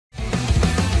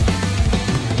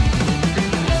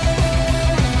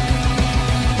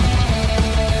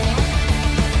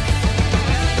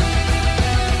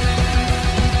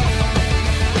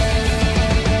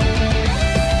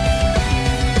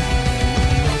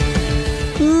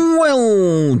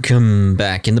Welcome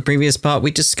back. In the previous part,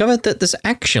 we discovered that there's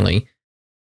actually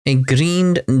a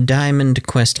green diamond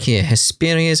quest here,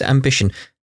 Hesperia's Ambition,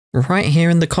 right here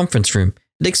in the conference room.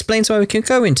 It explains why we can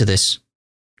go into this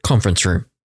conference room.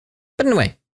 But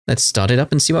anyway, let's start it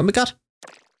up and see what we got.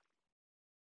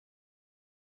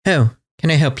 Oh, can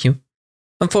I help you?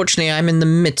 Unfortunately, I'm in the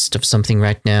midst of something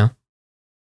right now.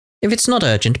 If it's not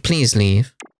urgent, please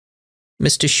leave.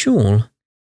 Mr. Schul,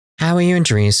 how are your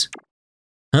injuries?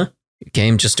 Huh? You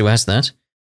came just to ask that?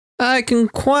 I can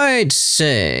quite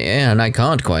say, and I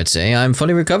can't quite say I'm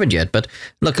fully recovered yet, but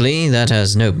luckily that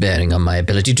has no bearing on my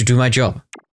ability to do my job.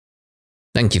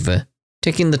 Thank you for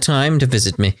taking the time to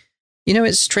visit me. You know,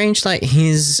 it's strange, like,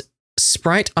 his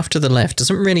sprite off to the left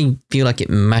doesn't really feel like it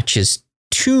matches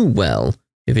too well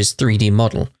with his 3D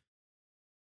model.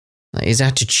 Like, his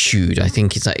attitude, I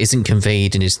think, isn't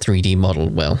conveyed in his 3D model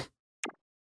well.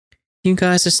 You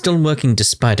guys are still working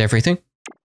despite everything?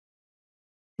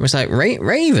 It's like,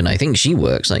 Raven, I think she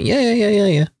works. Like,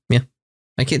 yeah.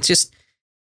 Like, it's just,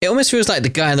 it almost feels like the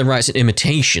guy on the right's an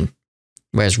imitation,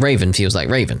 whereas Raven feels like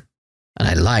Raven. And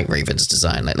I like Raven's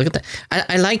design. Like, look at that.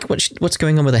 I like what's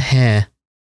going on with the hair.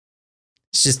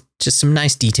 It's just some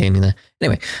nice detailing there.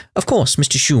 Anyway, of course,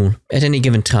 Mr. Schul, at any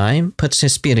given time, puts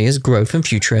Hesperia's growth and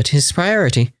future at his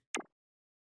priority.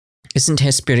 Isn't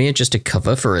Hesperia just a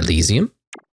cover for Elysium?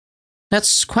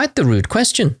 That's quite the rude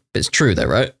question, but it's true though,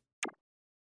 right?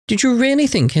 Did you really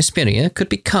think Hesperia could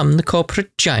become the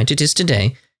corporate giant it is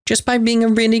today just by being a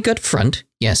really good front?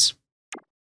 Yes.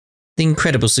 The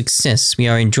incredible success we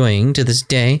are enjoying to this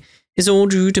day is all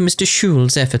due to Mr.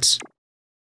 Schul's efforts.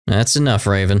 That's enough,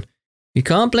 Raven. You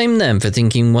can't blame them for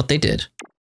thinking what they did.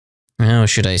 How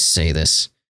should I say this?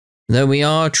 Though we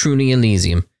are truly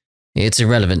Elysium, it's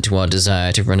irrelevant to our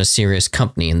desire to run a serious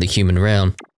company in the human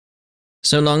realm.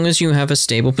 So long as you have a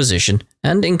stable position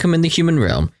and income in the human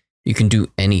realm, you can do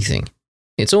anything.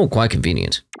 It's all quite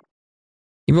convenient.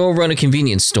 You all run a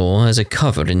convenience store as a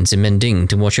cover in Ximending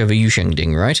to watch over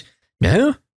Youshanding, right?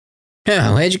 No?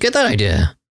 Oh, where'd you get that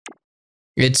idea?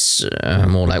 It's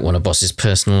more like one of Boss's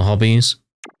personal hobbies.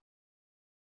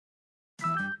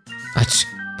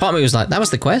 Part of me was like, that was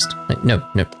the quest? Like, no.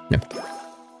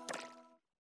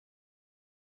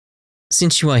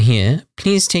 Since you are here,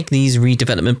 please take these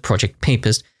redevelopment project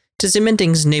papers to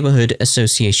Ximending's Neighborhood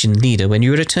Association leader when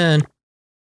you return.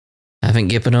 Haven't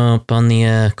given up on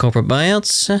the corporate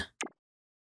buyouts?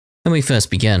 When we first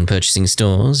began purchasing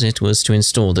stores, it was to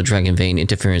install the Dragon Vein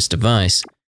interference device.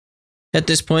 At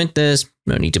this point, there's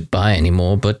no need to buy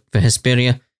anymore, but for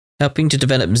Hesperia, helping to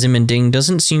develop Ximending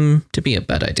doesn't seem to be a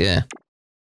bad idea.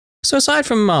 So aside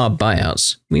from our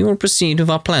buyouts, we will proceed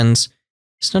with our plans.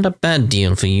 It's not a bad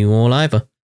deal for you all either.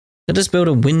 Let us build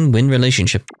a win-win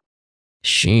relationship.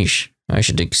 Sheesh, I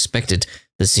should have expected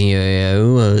the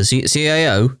CIO,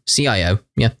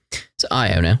 yeah, it's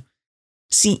IO now.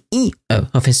 CEO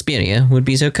of Hesperia would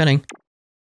be so cunning.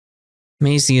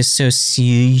 May's the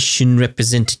association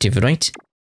representative, right?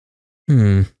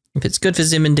 If it's good for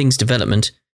Ximending's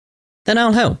development, then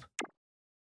I'll help.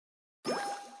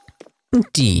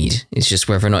 Indeed, it's just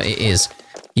whether or not it is.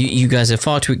 You guys are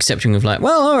far too accepting of like,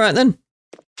 well, alright then.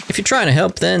 If you're trying to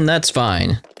help, then that's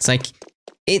fine. It's like,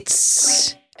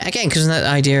 it's, again, because of that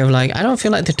idea of like, I don't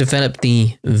feel like they've developed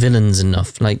the villains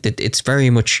enough. Like, it's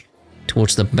very much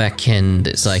towards the back end.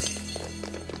 It's like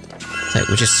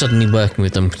we're just suddenly working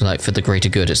with them like for the greater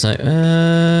good. It's like,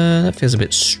 that feels a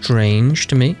bit strange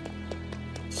to me.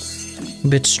 A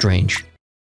bit strange.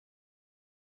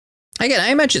 Again,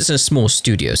 I imagine it's a small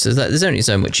studio, so there's only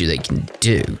so much they can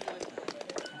do.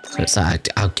 So it's like,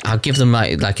 I'll give them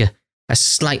like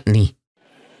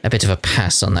a bit of a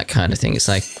pass on that kind of thing. It's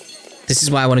like, this is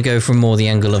why I want to go from more the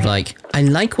angle of like, I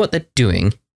like what they're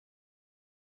doing.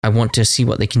 I want to see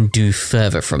what they can do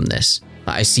further from this.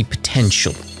 I see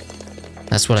potential.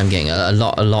 That's what I'm getting. A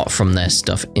lot from their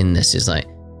stuff in this is like,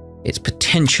 it's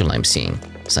potential I'm seeing.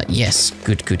 It's like, yes,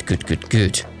 good.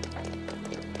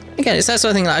 Again, it's that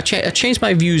sort of thing. Like I change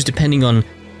my views depending on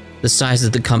the size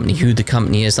of the company, who the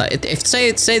company is. Like, if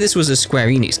say this was a Square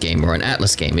Enix game or an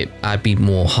Atlas game, I'd be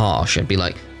more harsh. I'd be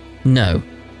like, no,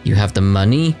 you have the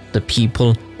money, the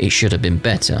people, it should have been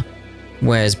better.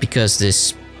 Whereas because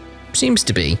this seems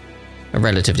to be a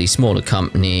relatively smaller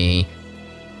company,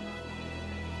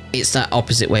 it's that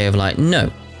opposite way of like,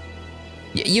 no,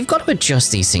 you've got to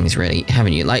adjust these things, really,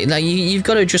 haven't you? Like you've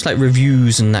got to adjust like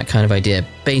reviews and that kind of idea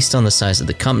based on the size of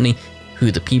the company,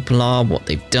 who the people are, what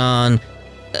they've done,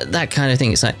 that kind of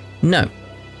thing. It's like, no,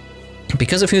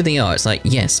 because of who they are, it's like,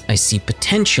 yes, I see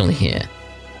potential here.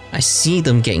 I see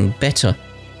them getting better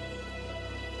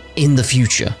in the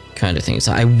future, kind of thing.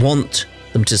 So I want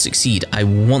them to succeed. I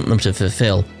want them to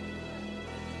fulfill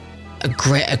a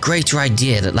greater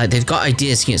idea that, like, they've got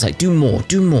ideas here. It's like, do more,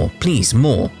 please,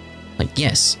 more. Like,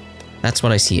 yes, that's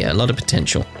what I see here. A lot of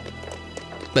potential.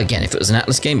 But again, if it was an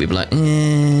Atlas game, we'd be like,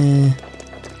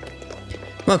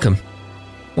 Welcome.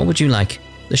 What would you like?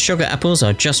 The sugar apples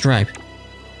are just ripe.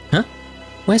 Huh?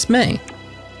 Where's May?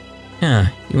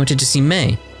 Ah, you wanted to see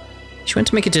May. She went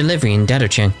to make a delivery in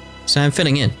Dadocheng, so I'm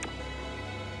filling in.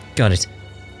 Got it.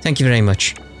 Thank you very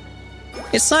much.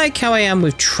 It's like how I am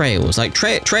with Trails. Like,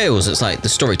 Trails, it's like the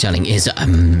storytelling is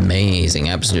amazing.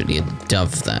 Absolutely adore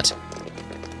that.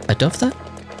 Adore that?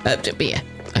 But yeah,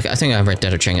 I think I read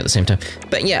Dadocheng at the same time.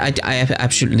 But yeah, I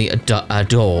absolutely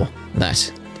adore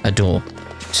that. Adore.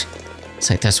 It's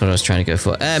like, that's what I was trying to go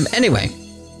for. Anyway,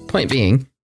 point being,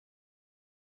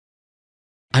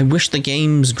 I wish the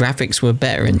game's graphics were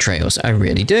better in Trails. I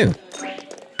really do.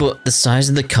 But the size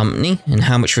of the company and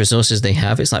how much resources they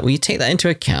have, it's like, well, you take that into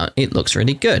account, it looks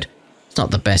really good. It's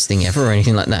not the best thing ever or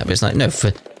anything like that, but it's like, no,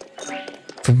 for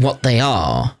what they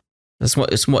are, it's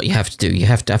what you have to do. You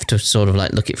have to sort of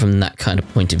like look at it from that kind of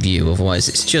point of view. Otherwise,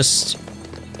 it's just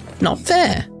not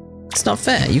fair. It's not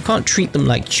fair. You can't treat them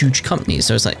like huge companies.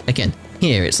 So it's like, again,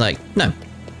 here, it's like, no.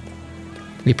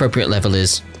 The appropriate level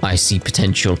is, I see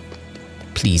potential.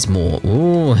 Please more.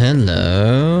 Oh,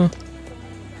 hello.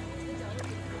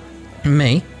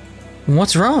 May?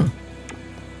 What's wrong?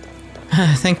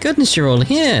 Thank goodness you're all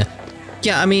here.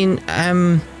 Yeah, I mean,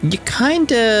 you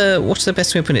kinda, what's the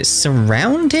best way to put it?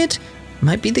 Surrounded?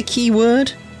 Might be the key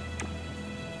word.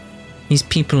 These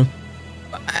people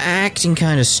acting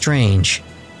kinda strange.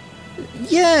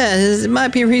 Yeah, there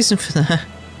might be a reason for that.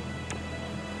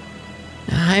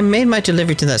 I made my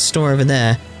delivery to that store over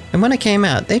there, and when I came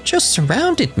out, they just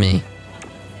surrounded me.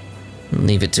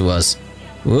 Leave it to us.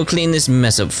 We'll clean this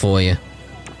mess up for you.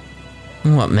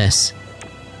 What mess?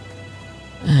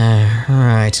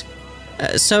 Right.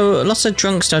 So lots of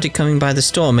drunks started coming by the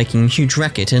store making a huge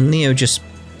racket, and Leo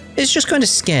is just going to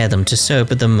scare them to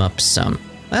sober them up some.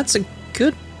 That's a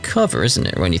good cover, isn't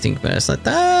it, when you think about it? It's like,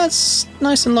 that's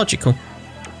nice and logical.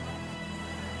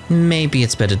 Maybe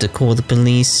it's better to call the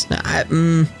police.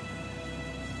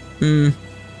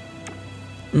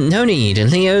 No need,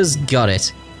 Leo's got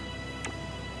it.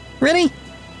 Really?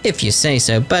 If you say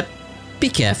so, but be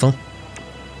careful.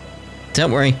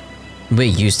 Don't worry, we're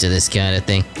used to this kind of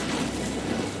thing.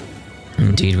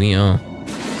 Indeed we are.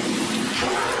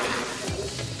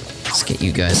 Let's get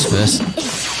you guys first.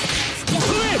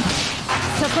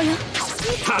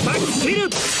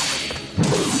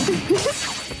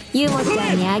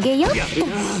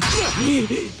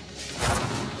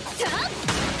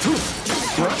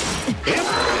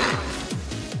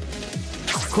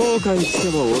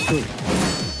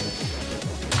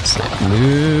 So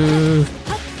move.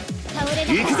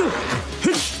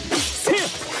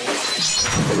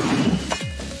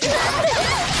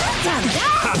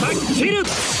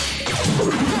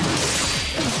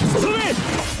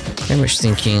 Very much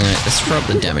thinking, let's throw up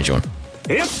the damage one.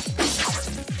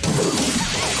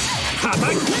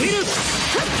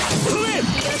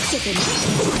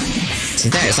 See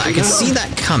there, it's like I could see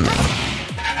that coming,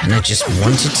 and I just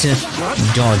wanted to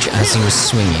dodge as he was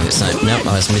swinging. It's like, nope,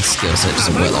 I was mid-skill, so it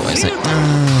doesn't work that way. It's like,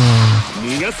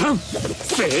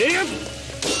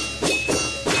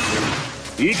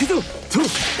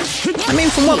 I mean,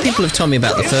 from what people have told me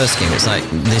about the first game, it's like,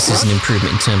 this is an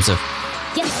improvement in terms of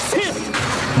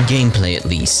gameplay, at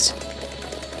least,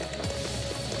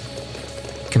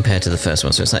 compared to the first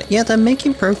one. So it's like, yeah, they're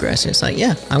making progress. It's like,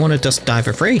 yeah, I want a Dusk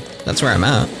Diver free. That's where I'm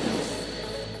at.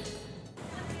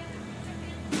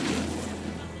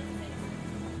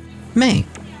 May.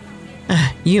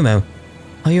 Yumo.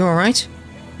 Are you alright?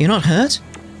 You're not hurt?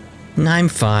 I'm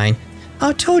fine.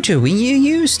 I told you, you're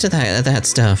used to that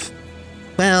stuff.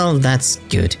 Well, that's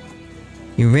good.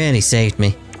 You really saved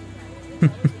me.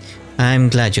 I'm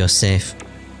glad you're safe.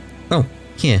 Oh,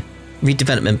 here.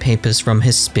 Redevelopment papers from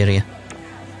Hesperia.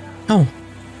 Oh,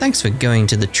 thanks for going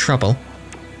to the trouble.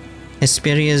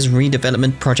 Hesperia's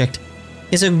redevelopment project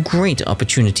is a great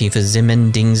opportunity for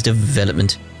Ximending's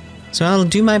development, so I'll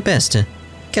do my best to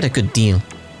get a good deal.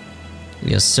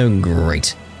 You're so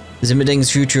great. Ximending's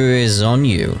future is on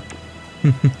you.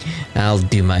 I'll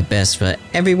do my best for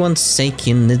everyone's sake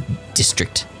in the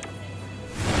district.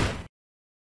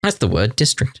 That's the word,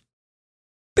 district.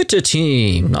 Bitter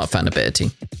tea. Not a fan of bitter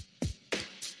tea.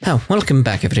 Oh, welcome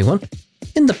back, everyone.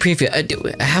 In the preview,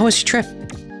 how was your trip?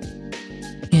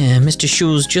 Yeah, Mr.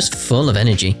 Schul's just full of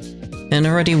energy, and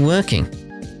already working.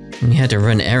 We had to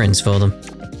run errands for them.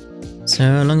 So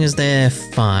long as they're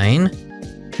fine,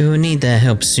 we will need their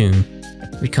help soon.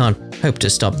 We can't hope to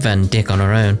stop Van Dyck on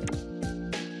our own.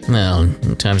 Well,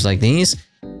 in times like these,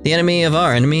 the enemy of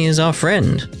our enemy is our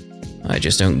friend. I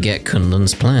just don't get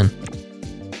Kunlun's plan.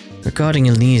 Regarding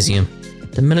Elysium,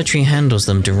 the military handles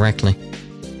them directly.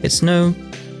 It's no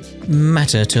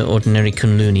matter to ordinary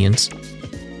Kunlunians.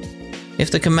 If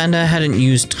the commander hadn't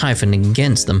used Typhon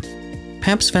against them,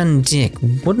 perhaps Van Dyck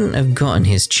wouldn't have gotten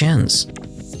his chance.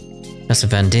 As for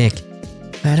Van Dyck,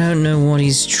 I don't know what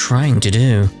he's trying to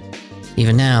do.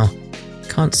 Even now,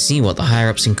 can't see what the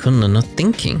higher-ups in Kunlun are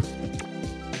thinking.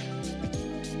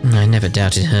 I never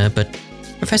doubted her, but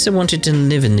Professor wanted to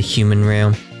live in the human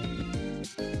realm.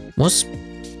 Was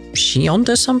she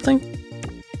onto something?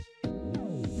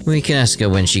 We can ask her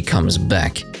when she comes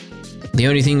back. The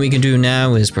only thing we can do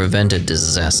now is prevent a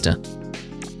disaster.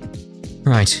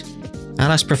 Right.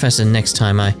 I'll ask Professor next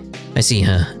time I see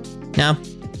her. Now,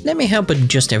 let me help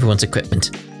adjust everyone's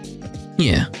equipment.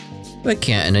 Yeah, we're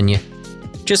counting on you.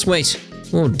 Just wait.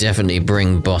 We'll definitely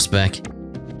bring Boss back.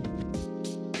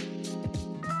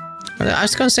 I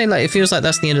was going to say, like, it feels like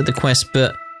that's the end of the quest,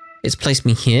 but it's placed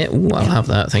me here. Ooh, I'll have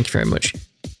that. Thank you very much.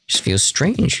 Just feels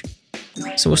strange.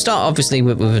 So we'll start, obviously,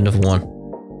 with another one.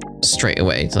 Straight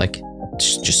away. It's like,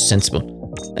 just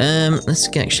sensible. Let's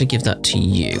actually give that to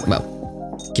you. Well,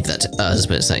 give that to us,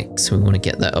 but it's like, so we want to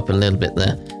get that up a little bit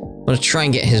there. I want to try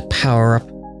and get his power up.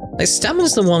 Like,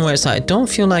 Stamina's the one where it's like, I don't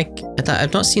feel like that.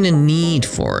 I've not seen a need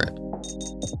for it.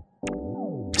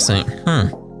 It's like,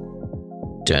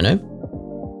 don't know.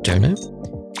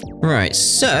 Right,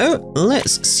 so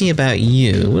let's see about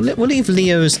you. We'll leave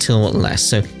Leo's till last.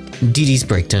 So, Dee Dee's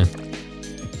break time.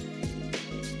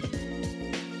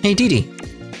 Hey, Dee Dee.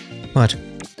 What?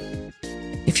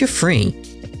 If you're free,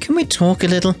 can we talk a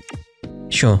little?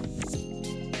 Sure.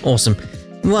 Awesome.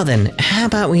 Well then, how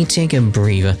about we take a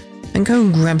breather and go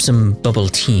grab some bubble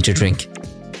tea to drink?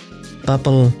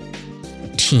 Bubble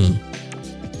tea.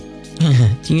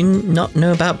 Do you not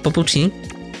know about bubble tea?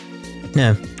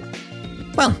 No.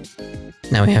 Well,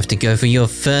 now we have to go for your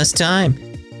first time.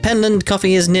 Penland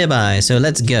Coffee is nearby, so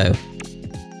let's go.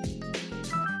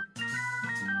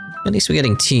 At least we're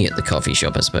getting tea at the coffee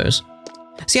shop, I suppose.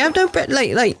 See, I have no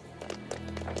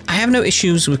I have no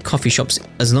issues with coffee shops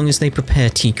as long as they prepare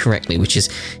tea correctly, which is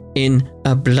in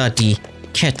a bloody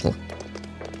kettle.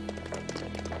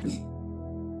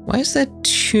 Why is there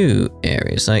two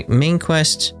areas? Like main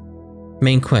quest.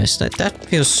 That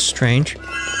feels strange.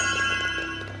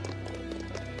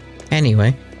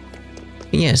 Anyway,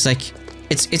 yeah, it's like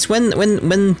it's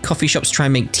when coffee shops try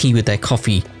and make tea with their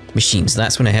coffee machines,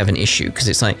 that's when I have an issue, because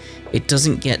it's like it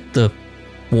doesn't get the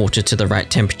water to the right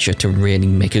temperature to really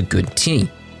make a good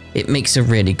tea. It makes a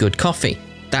really good coffee.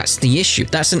 That's the issue.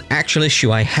 That's an actual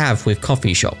issue I have with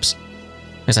coffee shops.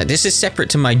 It's like, this is separate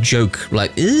to my joke,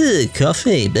 like, ugh,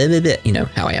 coffee, blah, blah, blah. You know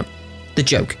how I am. The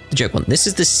joke one. This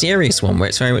is the serious one, where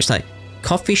it's very much like,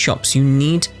 coffee shops, you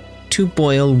need to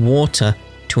boil water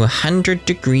to 100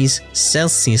 degrees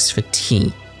Celsius for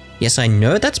tea. Yes, I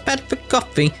know that's bad for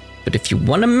coffee, but if you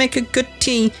want to make a good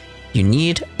tea, you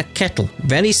need a kettle.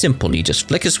 Very simple. You just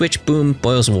flick a switch, boom,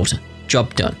 boils water.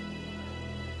 Job done.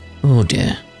 Oh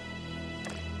dear.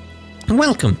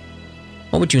 Welcome.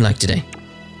 What would you like today?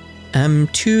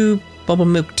 2 bubble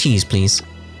milk teas, please.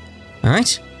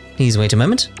 Alright, please wait a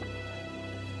moment.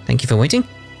 Thank you for waiting.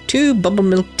 2 bubble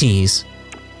milk teas.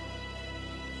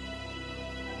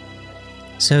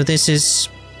 So this is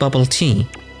bubble tea.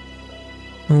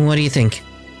 What do you think?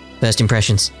 First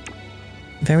impressions.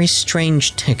 Very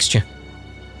strange texture.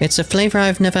 It's a flavor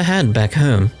I've never had back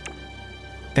home.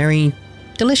 Very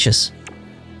delicious.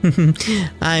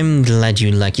 I'm glad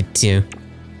you like it too.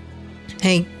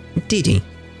 Hey, Dee Dee.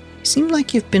 You seem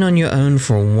like you've been on your own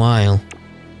for a while.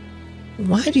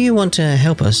 Why do you want to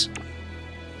help us?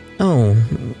 Oh,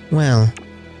 well...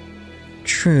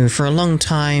 True, for a long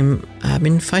time, I've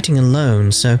been fighting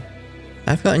alone, so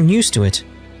I've gotten used to it.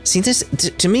 See, this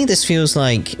to me, this feels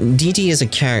like Dee Dee as a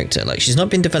character. Like, she's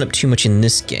not been developed too much in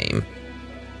this game,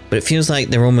 but it feels like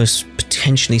they're almost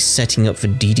potentially setting up for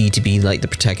Dee Dee to be like the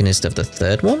protagonist of the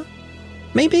third one?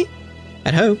 Maybe?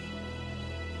 I'd hope.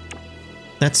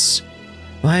 That's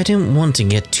why I didn't want to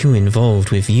get too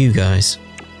involved with you guys.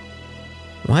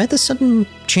 Why the sudden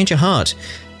change of heart?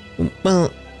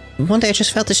 Well, one day I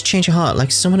just felt this change of heart,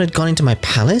 like someone had gone into my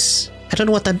palace? I don't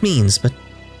know what that means, but...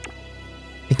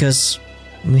 Because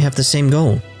we have the same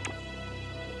goal.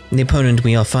 The opponent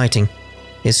we are fighting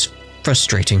is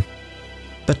frustrating,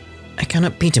 but I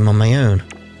cannot beat him on my own.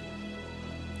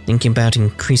 Thinking about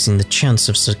increasing the chance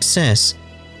of success,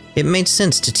 it made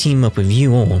sense to team up with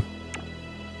you all.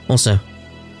 Also,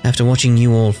 after watching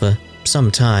you all for some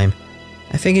time,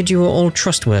 I figured you were all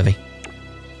trustworthy.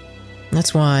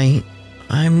 That's why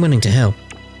I'm willing to help.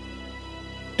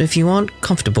 But if you aren't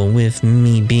comfortable with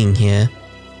me being here,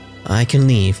 I can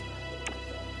leave.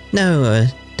 No,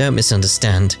 don't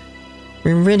misunderstand.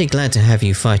 We're really glad to have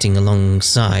you fighting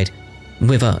alongside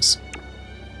with us.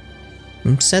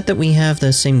 You said that we have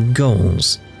the same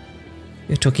goals.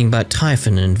 You're talking about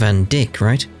Typhon and Van Dyck,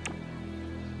 right?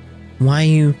 Why are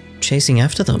you chasing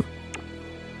after them?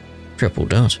 Triple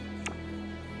dot.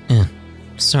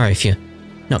 Sorry if you're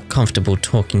not comfortable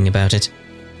talking about it.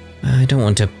 I don't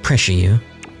want to pressure you.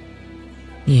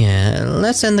 Yeah,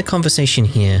 let's end the conversation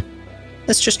here.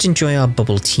 Let's just enjoy our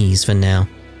bubble teas for now.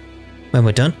 When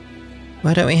we're done,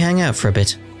 why don't we hang out for a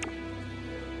bit?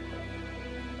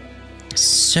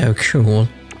 So cool.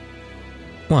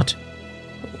 What?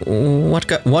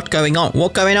 What going on?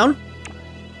 What going on?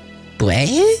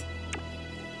 Where?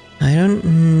 I don't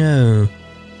know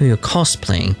who you're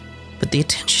cosplaying, but the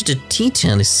attention to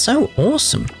detail is so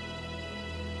awesome.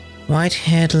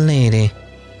 White-haired lady.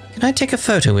 Can I take a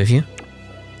photo with you?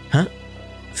 Huh?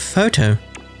 Photo?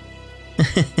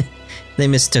 They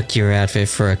mistook your outfit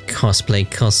for a cosplay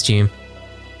costume.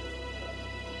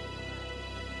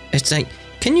 It's like,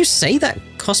 can you say that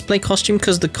cosplay costume?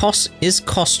 Because the cos is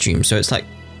costume, so it's like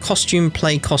costume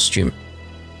play costume.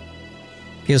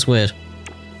 Feels weird.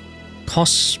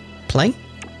 Cosplay?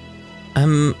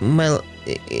 Well,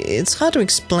 it's hard to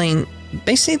explain.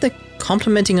 Basically, they're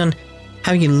complimenting on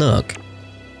how you look.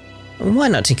 Why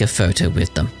not take a photo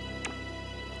with them?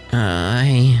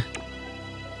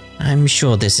 I'm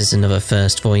sure this is another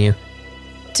first for you.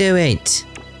 Do it.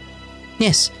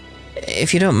 Yes,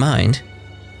 if you don't mind.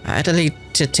 I'd like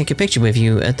to take a picture with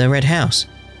you at the Red House.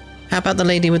 How about the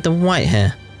lady with the white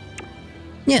hair?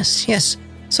 Yes,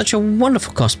 such a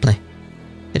wonderful cosplay.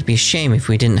 It'd be a shame if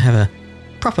we didn't have a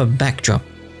proper backdrop.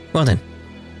 Well then,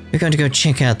 we're going to go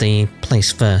check out the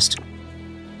place first.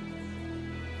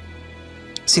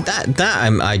 See, that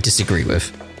I disagree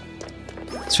with.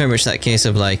 It's very much that case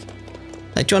of like,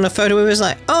 do you want a photo with us?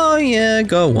 Like, oh yeah,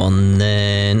 go on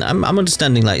then. I'm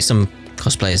understanding like some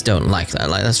cosplayers don't like that.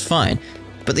 Like, that's fine.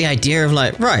 But the idea of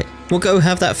like, right, we'll go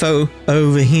have that photo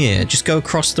over here. Just go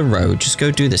across the road. Just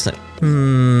go do this. Like,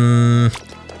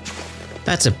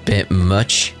 that's a bit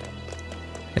much.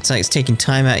 It's like it's taking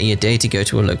time out of your day to go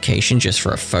to a location just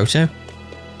for a photo.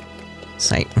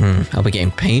 It's like, are we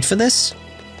getting paid for this?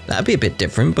 That'd be a bit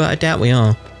different, but I doubt we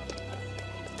are.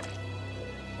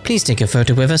 Please take a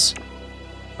photo with us.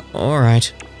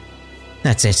 Alright.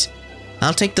 That's it.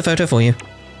 I'll take the photo for you.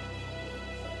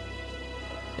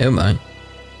 Oh my.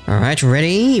 Alright,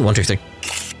 ready? 1, 2, 3.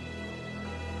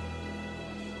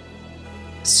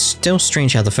 Still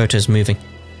strange how the photo's moving.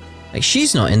 Like,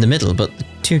 she's not in the middle, but the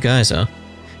two guys are.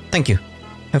 Thank you.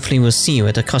 Hopefully we'll see you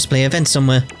at a cosplay event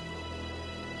somewhere.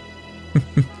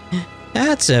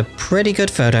 That's a pretty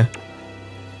good photo.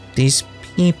 These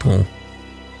people.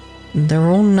 They're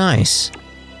all nice.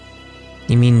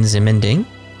 You mean Ximending?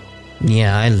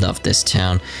 Yeah, I love this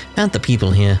town, and the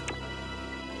people here.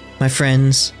 My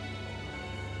friends,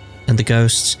 and the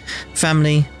ghosts,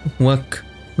 family, work,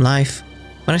 life.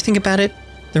 When I think about it,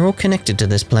 they're all connected to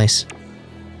this place.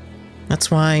 That's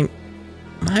why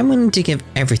I'm willing to give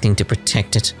everything to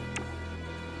protect it.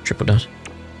 Triple dot.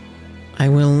 I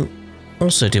will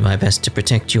also do my best to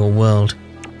protect your world.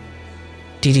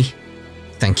 Didi,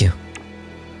 thank you.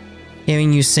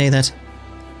 Hearing you say that,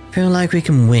 I feel like we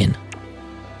can win.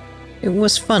 It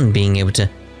was fun being able to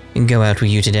go out with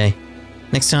you today.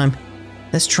 Next time,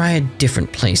 let's try a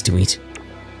different place to eat.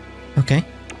 Okay?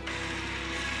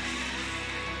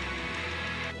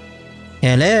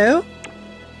 Hello?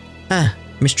 Ah,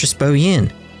 Mistress Bo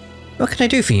Yin. What can I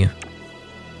do for you?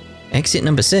 Exit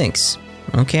number 6.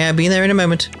 Okay, I'll be there in a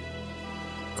moment.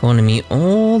 Calling me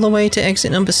all the way to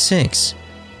exit number 6.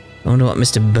 I wonder what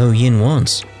Mr. Bo Yin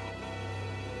wants.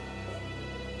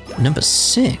 Number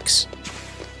 6?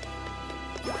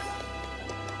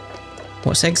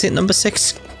 What's exit number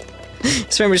 6?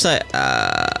 It's very much like,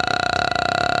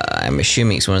 I'm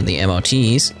assuming it's one of the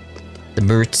MRTs. The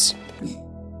Brutes.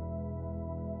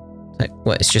 Like,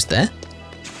 what, it's just there?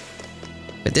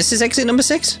 But this is exit number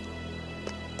 6?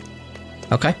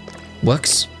 Okay,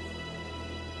 works.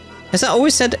 Has that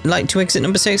always said, like, to exit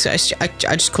number 6? I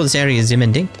just call this area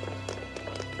Ximending.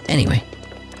 Anyway.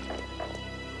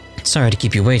 Sorry to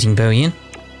keep you waiting, Bo Yin.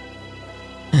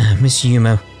 Miss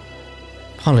Yumo.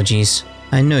 Apologies.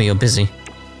 I know you're busy.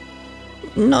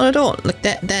 Not at all. Look,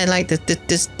 they're like,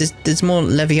 there's more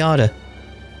Leviada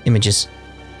images.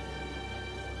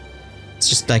 It's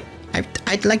just like,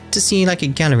 I'd like to see like a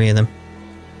gallery of them.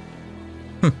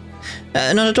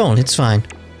 Not at all, it's fine.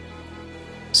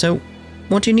 So,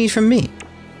 what do you need from me?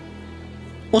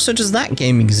 Also, does that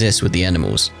game exist with the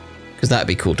animals? Because that'd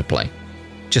be cool to play.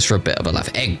 Just for a bit of a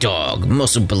laugh. Egg dog,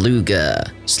 muscle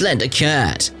beluga, slender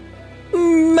cat,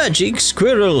 magic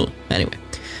squirrel. Anyway,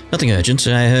 nothing urgent.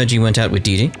 I heard you went out with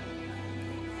Dee Dee.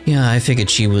 Yeah, I figured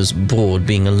she was bored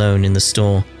being alone in the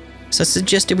store, so I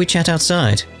suggested we chat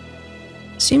outside.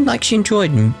 Seemed like she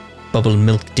enjoyed bubble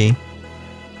milk tea.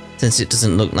 Since it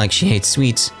doesn't look like she hates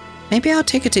sweets, maybe I'll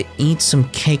take her to eat some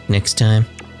cake next time.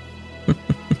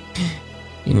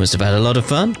 You must have had a lot of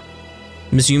fun.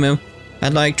 Miss Yumo,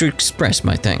 I'd like to express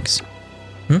my thanks.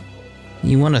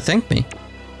 You want to thank me?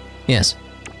 Yes.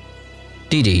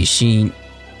 Dee Dee, she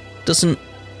does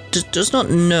not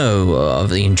know of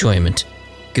the enjoyment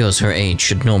girls her age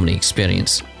should normally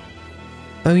experience.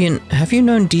 Boyan, have you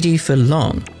known Dee Dee for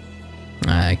long?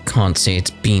 I can't say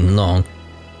it's been long.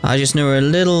 I just know her a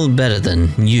little better than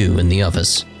you and the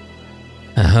others.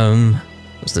 Her home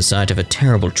was the site of a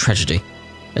terrible tragedy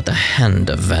at the hand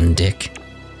of Van Dyck.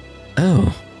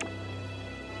 Oh.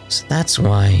 So that's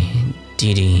why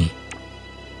Dee Dee...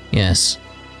 Yes.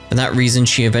 For that reason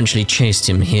she eventually chased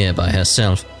him here by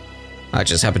herself. I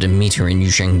just happened to meet her in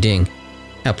Youshanding,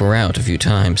 help her out a few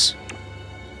times.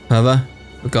 However,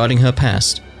 regarding her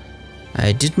past,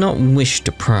 I did not wish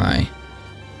to pry.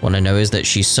 What I know is that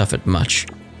she suffered much.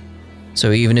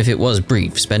 So even if it was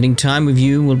brief, spending time with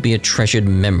you will be a treasured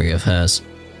memory of hers.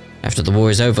 After the war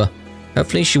is over,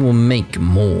 hopefully she will make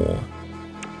more.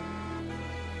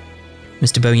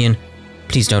 Mr. Boyan,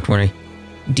 please don't worry.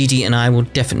 Dee Dee and I will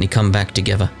definitely come back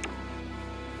together.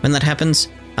 When that happens,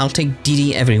 I'll take Dee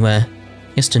Dee everywhere,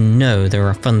 just to know there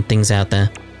are fun things out there.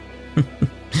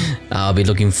 I'll be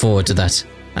looking forward to that.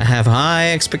 I have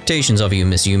high expectations of you,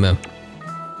 Miss Yumo.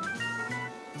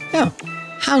 Oh,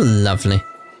 how lovely.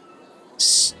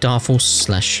 Starful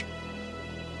slush.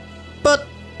 But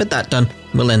with that done,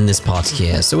 we'll end this part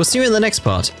here, so we'll see you in the next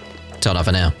part. Ta-da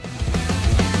for now.